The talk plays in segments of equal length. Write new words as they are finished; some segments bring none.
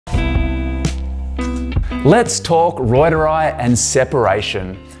Let's talk Reuteri and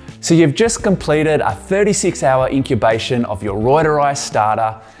separation. So you've just completed a 36-hour incubation of your Reuteri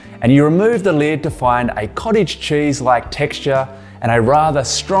starter, and you remove the lid to find a cottage cheese-like texture and a rather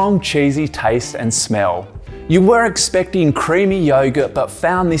strong cheesy taste and smell. You were expecting creamy yogurt but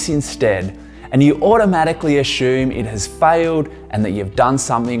found this instead, and you automatically assume it has failed and that you've done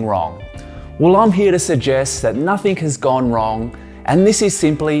something wrong. Well, I'm here to suggest that nothing has gone wrong, and this is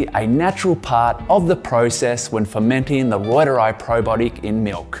simply a natural part of the process when fermenting the Reuteri probiotic in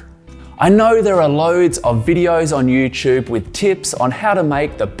milk. I know there are loads of videos on YouTube with tips on how to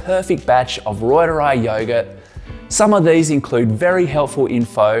make the perfect batch of Reuteri yogurt. Some of these include very helpful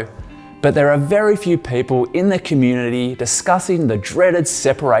info, but there are very few people in the community discussing the dreaded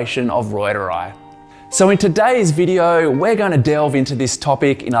separation of Reuteri. So in today's video, we're going to delve into this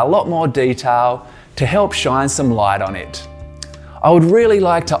topic in a lot more detail to help shine some light on it. I would really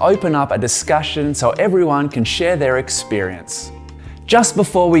like to open up a discussion so everyone can share their experience. Just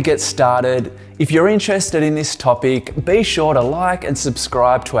before we get started, if you're interested in this topic, be sure to like and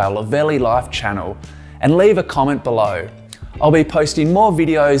subscribe to our Luvele Life channel and leave a comment below. I'll be posting more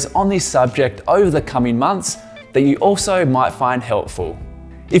videos on this subject over the coming months that you also might find helpful.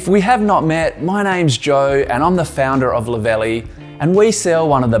 If we have not met, my name's Joe and I'm the founder of Luvele, and we sell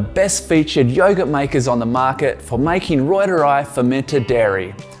one of the best featured yogurt makers on the market for making Reuteri fermented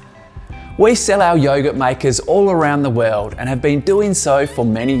dairy. We sell our yogurt makers all around the world and have been doing so for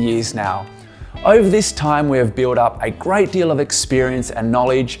many years now. Over this time, we have built up a great deal of experience and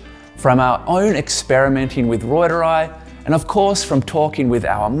knowledge from our own experimenting with Reuteri, and of course from talking with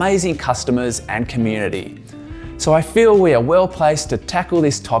our amazing customers and community. So I feel we are well placed to tackle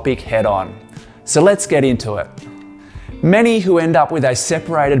this topic head on. So let's get into it. Many who end up with a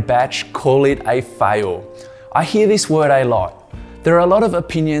separated batch call it a fail. I hear this word a lot. There are a lot of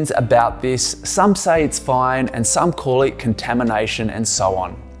opinions about this. Some say it's fine and some call it contamination and so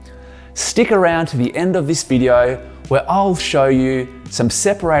on. Stick around to the end of this video where I'll show you some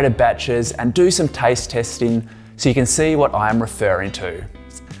separated batches and do some taste testing so you can see what I am referring to.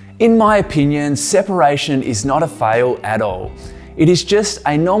 In my opinion, separation is not a fail at all. It is just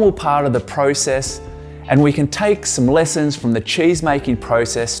a normal part of the process, and we can take some lessons from the cheese making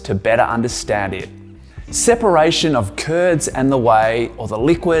process to better understand it. Separation of curds and the whey, or the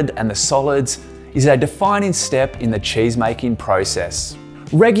liquid and the solids, is a defining step in the cheese making process.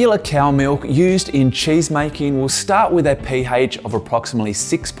 Regular cow milk used in cheese making will start with a pH of approximately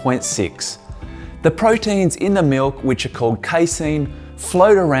 6.6. The proteins in the milk, which are called casein,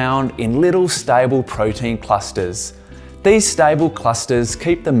 float around in little stable protein clusters. These stable clusters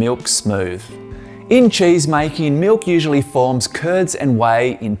keep the milk smooth. In cheese making, milk usually forms curds and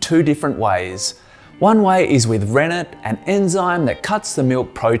whey in two different ways. One way is with rennet, an enzyme that cuts the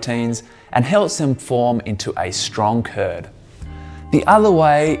milk proteins and helps them form into a strong curd. The other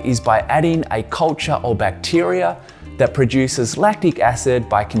way is by adding a culture or bacteria that produces lactic acid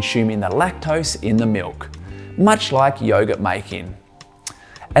by consuming the lactose in the milk, much like yogurt making.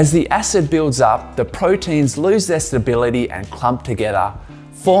 As the acid builds up, the proteins lose their stability and clump together,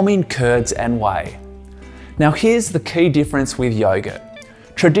 forming curds and whey. Now here's the key difference with yogurt.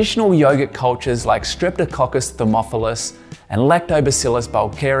 Traditional yogurt cultures like Streptococcus thermophilus and Lactobacillus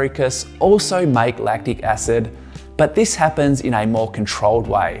bulgaricus also make lactic acid, but this happens in a more controlled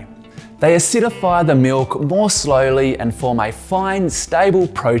way. They acidify the milk more slowly and form a fine, stable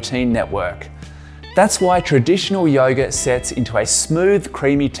protein network. That's why traditional yogurt sets into a smooth,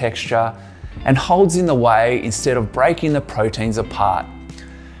 creamy texture and holds in the whey instead of breaking the proteins apart.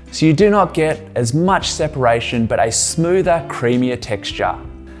 So you do not get as much separation but a smoother, creamier texture.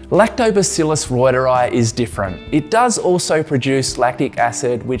 Lactobacillus reuteri is different. It does also produce lactic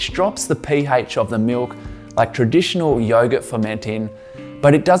acid, which drops the pH of the milk like traditional yogurt fermenting,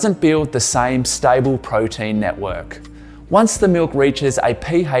 but it doesn't build the same stable protein network. Once the milk reaches a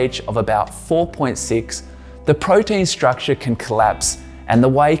pH of about 4.6, the protein structure can collapse and the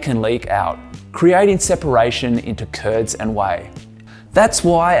whey can leak out, creating separation into curds and whey. That's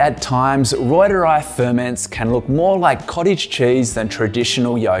why at times Reuteri ferments can look more like cottage cheese than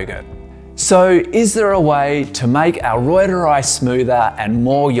traditional yogurt. So is there a way to make our Reuteri smoother and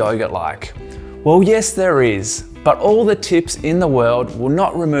more yogurt-like? Well, yes there is, but all the tips in the world will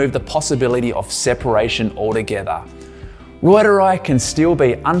not remove the possibility of separation altogether. Reuteri can still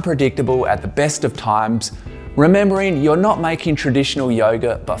be unpredictable at the best of times, remembering you're not making traditional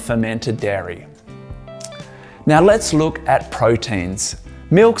yogurt but fermented dairy. Now let's look at proteins.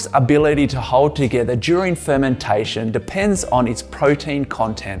 Milk's ability to hold together during fermentation depends on its protein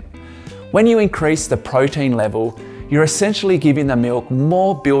content. When you increase the protein level, you're essentially giving the milk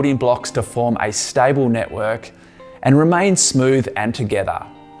more building blocks to form a stable network and remain smooth and together.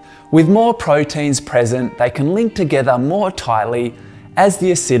 With more proteins present, they can link together more tightly as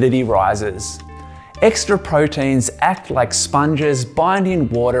the acidity rises. Extra proteins act like sponges binding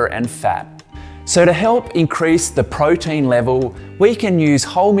water and fat. So to help increase the protein level, we can use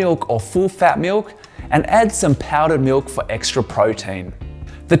whole milk or full fat milk and add some powdered milk for extra protein.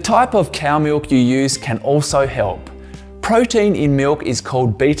 The type of cow milk you use can also help. Protein in milk is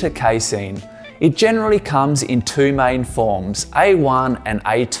called beta-casein. It generally comes in two main forms, A1 and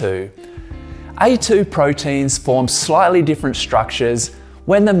A2. A2 proteins form slightly different structures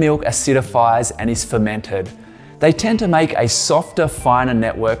when the milk acidifies and is fermented. They tend to make a softer, finer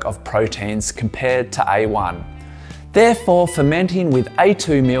network of proteins compared to A1. Therefore, fermenting with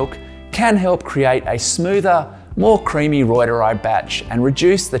A2 milk can help create a smoother, more creamy Reuteri batch and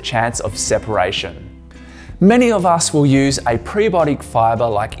reduce the chance of separation. Many of us will use a prebiotic fibre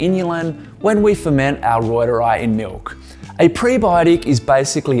like inulin when we ferment our Reuteri in milk. A prebiotic is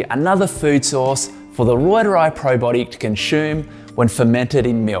basically another food source for the Reuteri probiotic to consume when fermented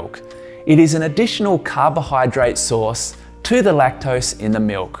in milk. It is an additional carbohydrate source to the lactose in the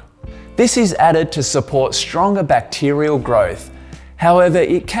milk. This is added to support stronger bacterial growth. However,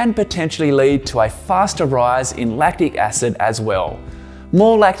 it can potentially lead to a faster rise in lactic acid as well.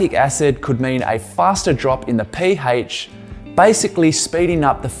 More lactic acid could mean a faster drop in the pH, basically speeding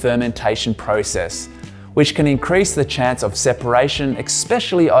up the fermentation process, which can increase the chance of separation,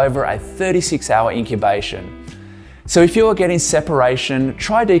 especially over a 36-hour incubation. So if you're getting separation,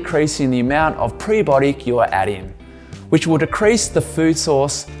 try decreasing the amount of prebiotic you are adding, which will decrease the food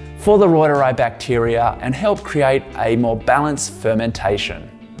source for the Reuteri bacteria and help create a more balanced fermentation.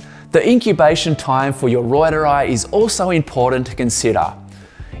 The incubation time for your Reuteri is also important to consider.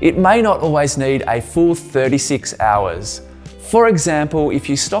 It may not always need a full 36 hours. For example, if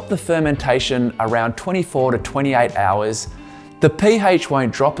you stop the fermentation around 24 to 28 hours, the pH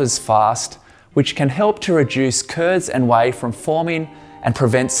won't drop as fast, which can help to reduce curds and whey from forming and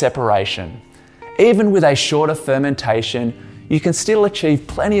prevent separation. Even with a shorter fermentation, you can still achieve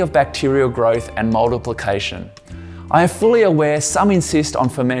plenty of bacterial growth and multiplication. I am fully aware some insist on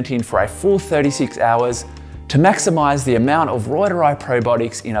fermenting for a full 36 hours to maximize the amount of Reuteri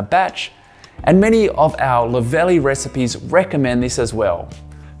probiotics in a batch, and many of our Luvele recipes recommend this as well.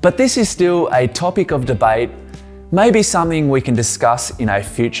 But this is still a topic of debate, maybe something we can discuss in a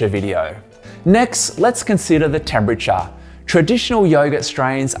future video. Next, let's consider the temperature. Traditional yogurt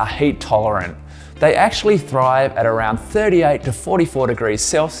strains are heat tolerant. They actually thrive at around 38 to 44 degrees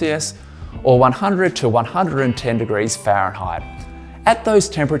Celsius or 100 to 110 degrees Fahrenheit. At those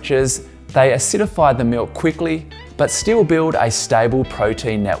temperatures, they acidify the milk quickly, but still build a stable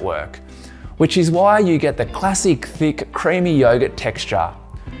protein network, which is why you get the classic thick, creamy yogurt texture.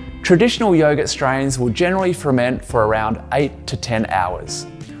 Traditional yogurt strains will generally ferment for around 8 to 10 hours.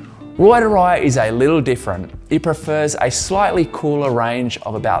 Reuteri is a little different. It prefers a slightly cooler range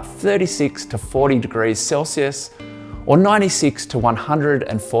of about 36 to 40 degrees Celsius or 96 to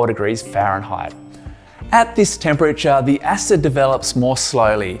 104 degrees Fahrenheit. At this temperature, the acid develops more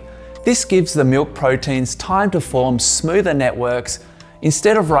slowly. This gives the milk proteins time to form smoother networks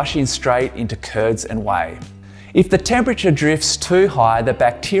instead of rushing straight into curds and whey. If the temperature drifts too high, the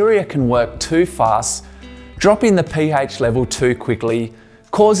bacteria can work too fast, dropping the pH level too quickly,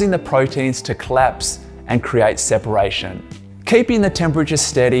 causing the proteins to collapse and create separation. Keeping the temperature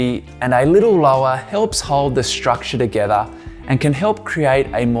steady and a little lower helps hold the structure together and can help create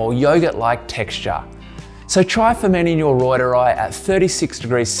a more yogurt-like texture. So try fermenting your Reuteri at 36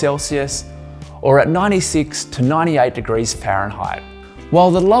 degrees Celsius or at 96 to 98 degrees Fahrenheit.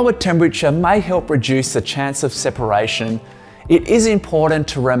 While the lower temperature may help reduce the chance of separation, it is important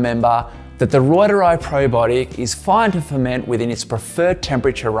to remember that the Reuteri probiotic is fine to ferment within its preferred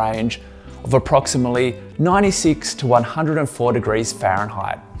temperature range of approximately 96 to 104 degrees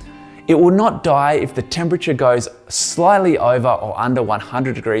Fahrenheit. It will not die if the temperature goes slightly over or under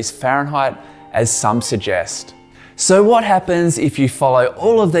 100 degrees Fahrenheit, as some suggest. So what happens if you follow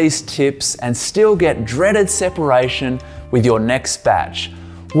all of these tips and still get dreaded separation with your next batch?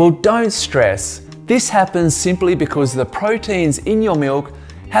 Well, don't stress. This happens simply because the proteins in your milk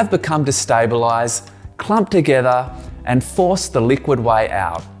have become destabilized, clumped together, and force the liquid way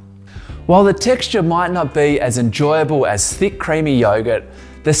out. While the texture might not be as enjoyable as thick creamy yogurt,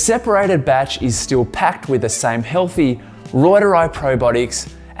 the separated batch is still packed with the same healthy Reuteri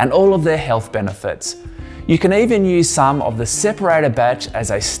probiotics and all of their health benefits. You can even use some of the separated batch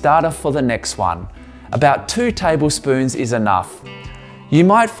as a starter for the next one. About 2 tablespoons is enough. You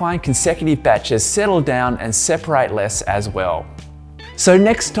might find consecutive batches settle down and separate less as well. So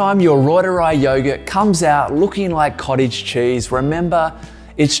next time your Reuteri yogurt comes out looking like cottage cheese, remember,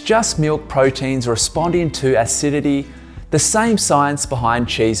 it's just milk proteins responding to acidity, the same science behind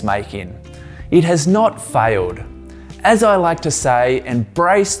cheese making. It has not failed. As I like to say,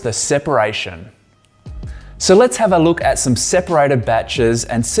 embrace the separation. So let's have a look at some separated batches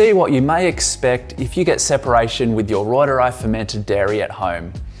and see what you may expect if you get separation with your Reuteri fermented dairy at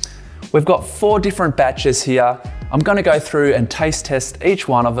home. We've got 4 different batches here. I'm going to go through and taste test each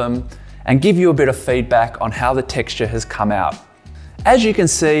one of them and give you a bit of feedback on how the texture has come out. As you can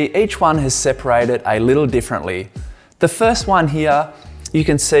see, each one has separated a little differently. The first one here, you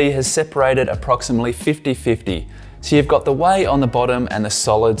can see has separated approximately 50-50. So you've got the whey on the bottom and the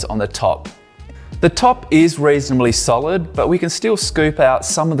solids on the top. The top is reasonably solid, but we can still scoop out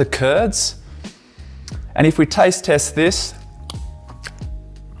some of the curds. And if we taste test this,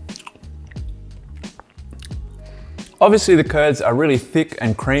 obviously the curds are really thick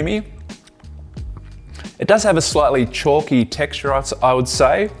and creamy. It does have a slightly chalky texture, I would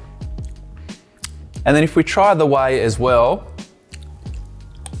say. And then if we try the whey as well,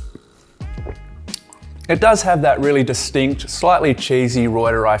 it does have that really distinct, slightly cheesy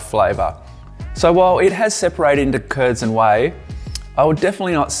Reuteri flavour. So while it has separated into curds and whey, I would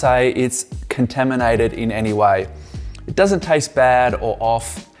definitely not say it's contaminated in any way. It doesn't taste bad or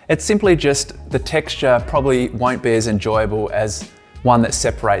off. It's simply just the texture probably won't be as enjoyable as one that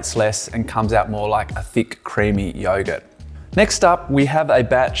separates less and comes out more like a thick, creamy yogurt. Next up, we have a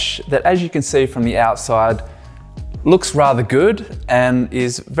batch that, as you can see from the outside, looks rather good and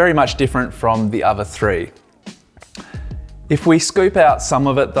is very much different from the other 3. If we scoop out some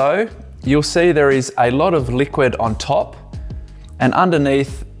of it though, you'll see there is a lot of liquid on top, and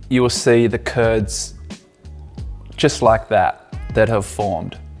underneath you will see the curds just like that have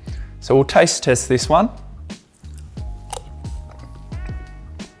formed. So we'll taste test this one.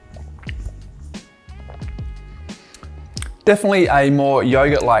 Definitely a more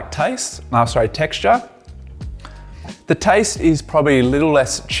yogurt-like texture. The taste is probably a little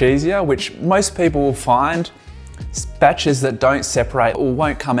less cheesier, which most people will find. Batches that don't separate or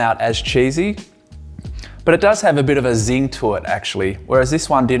won't come out as cheesy, but it does have a bit of a zing to it actually, whereas this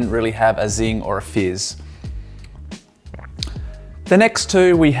one didn't really have a zing or a fizz. The next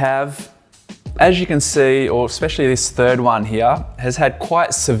 2 we have, as you can see, or especially this 3rd one here, has had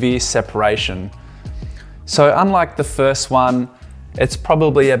quite severe separation. So unlike the first one, it's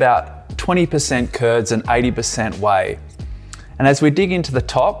probably about 20% curds and 80% whey. And as we dig into the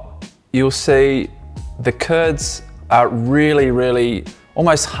top, you'll see the curds are really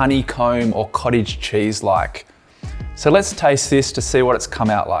almost honeycomb or cottage cheese-like. So let's taste this to see what it's come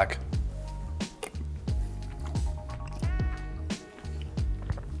out like.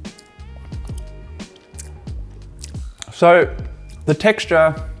 So the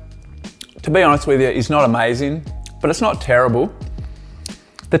texture, to be honest with you, is not amazing, but it's not terrible.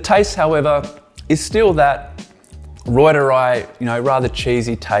 The taste, however, is still that Reuteri, rather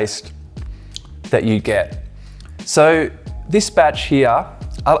cheesy taste that you get. So this batch here,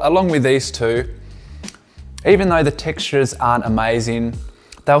 along with these 2, even though the textures aren't amazing,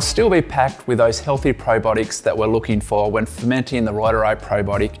 they'll still be packed with those healthy probiotics that we're looking for when fermenting the Reuteri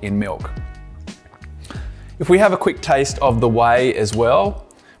probiotic in milk. If we have a quick taste of the whey as well,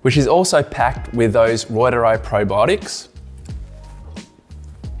 which is also packed with those Reuteri probiotics,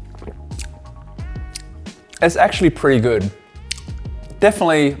 it's actually pretty good.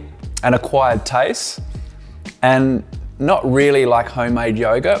 Definitely an acquired taste and not really like homemade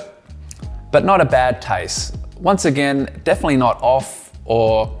yogurt, but not a bad taste. Once again, definitely not off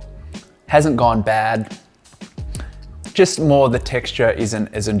or hasn't gone bad, just more the texture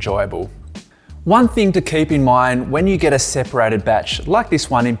isn't as enjoyable. One thing to keep in mind when you get a separated batch, like this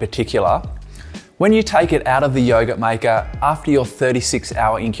one in particular, when you take it out of the yogurt maker after your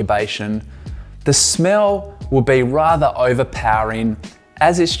 36-hour incubation, the smell will be rather overpowering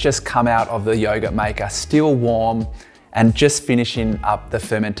as it's just come out of the yogurt maker, still warm and just finishing up the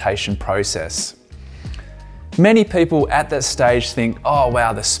fermentation process. Many people at that stage think, oh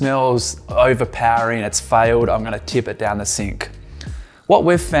wow, the smell's overpowering, it's failed, I'm gonna tip it down the sink. What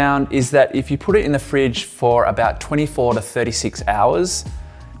we've found is that if you put it in the fridge for about 24 to 36 hours,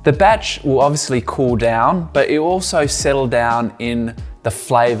 the batch will obviously cool down, but it will also settle down in the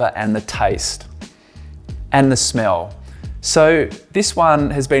flavor and the taste and the smell. So this one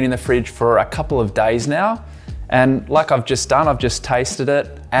has been in the fridge for a couple of days now, and like I've just done, I've just tasted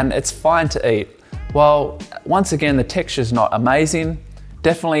it and it's fine to eat. While once again, the texture's not amazing,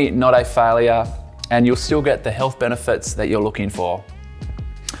 definitely not a failure, and you'll still get the health benefits that you're looking for.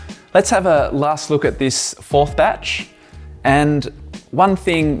 Let's have a last look at this fourth batch. And one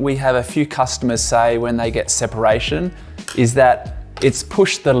thing we have a few customers say when they get separation is that it's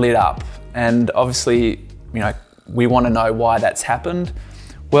pushed the lid up. And obviously, we want to know why that's happened.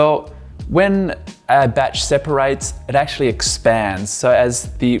 Well, when a batch separates, it actually expands. So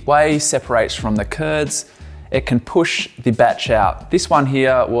as the whey separates from the curds, it can push the batch out. This one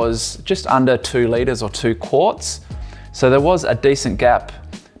here was just under 2 litres or 2 quarts. So there was a decent gap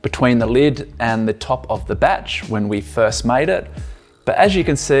between the lid and the top of the batch when we first made it. But as you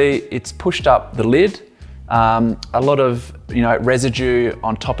can see, it's pushed up the lid. A lot of residue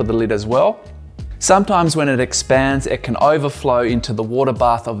on top of the lid as well. Sometimes when it expands, it can overflow into the water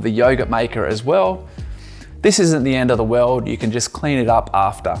bath of the yogurt maker as well. This isn't the end of the world. You can just clean it up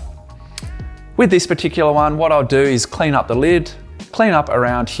after. With this particular one, what I'll do is clean up the lid, clean up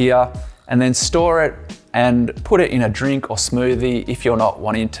around here, and then store it and put it in a drink or smoothie if you're not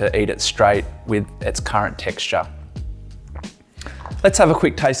wanting to eat it straight with its current texture. Let's have a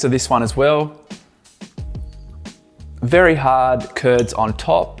quick taste of this one as well. Very hard curds on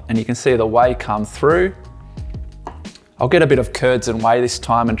top, and you can see the whey come through. I'll get a bit of curds and whey this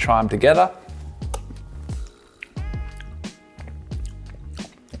time and try them together.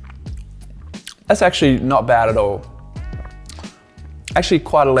 That's actually not bad at all. Actually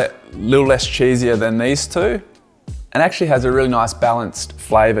quite a little less cheesier than these two, and actually has a really nice balanced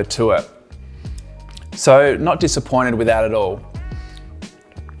flavour to it. So not disappointed with that at all.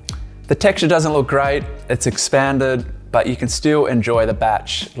 The texture doesn't look great, it's expanded, but you can still enjoy the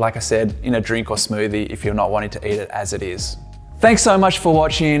batch, like I said, in a drink or smoothie if you're not wanting to eat it as it is. Thanks so much for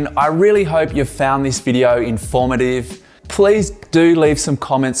watching. I really hope you've found this video informative. Please do leave some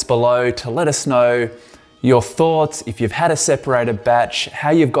comments below to let us know your thoughts, if you've had a separated batch, how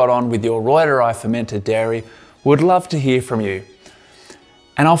you've got on with your Reuteri fermented dairy. Would love to hear from you.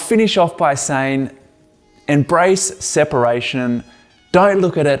 And I'll finish off by saying, embrace separation. Don't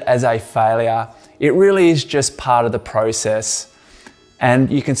look at it as a failure. It really is just part of the process, and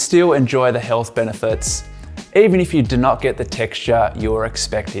you can still enjoy the health benefits, even if you do not get the texture you were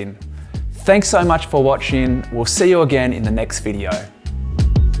expecting. Thanks so much for watching. We'll see you again in the next video.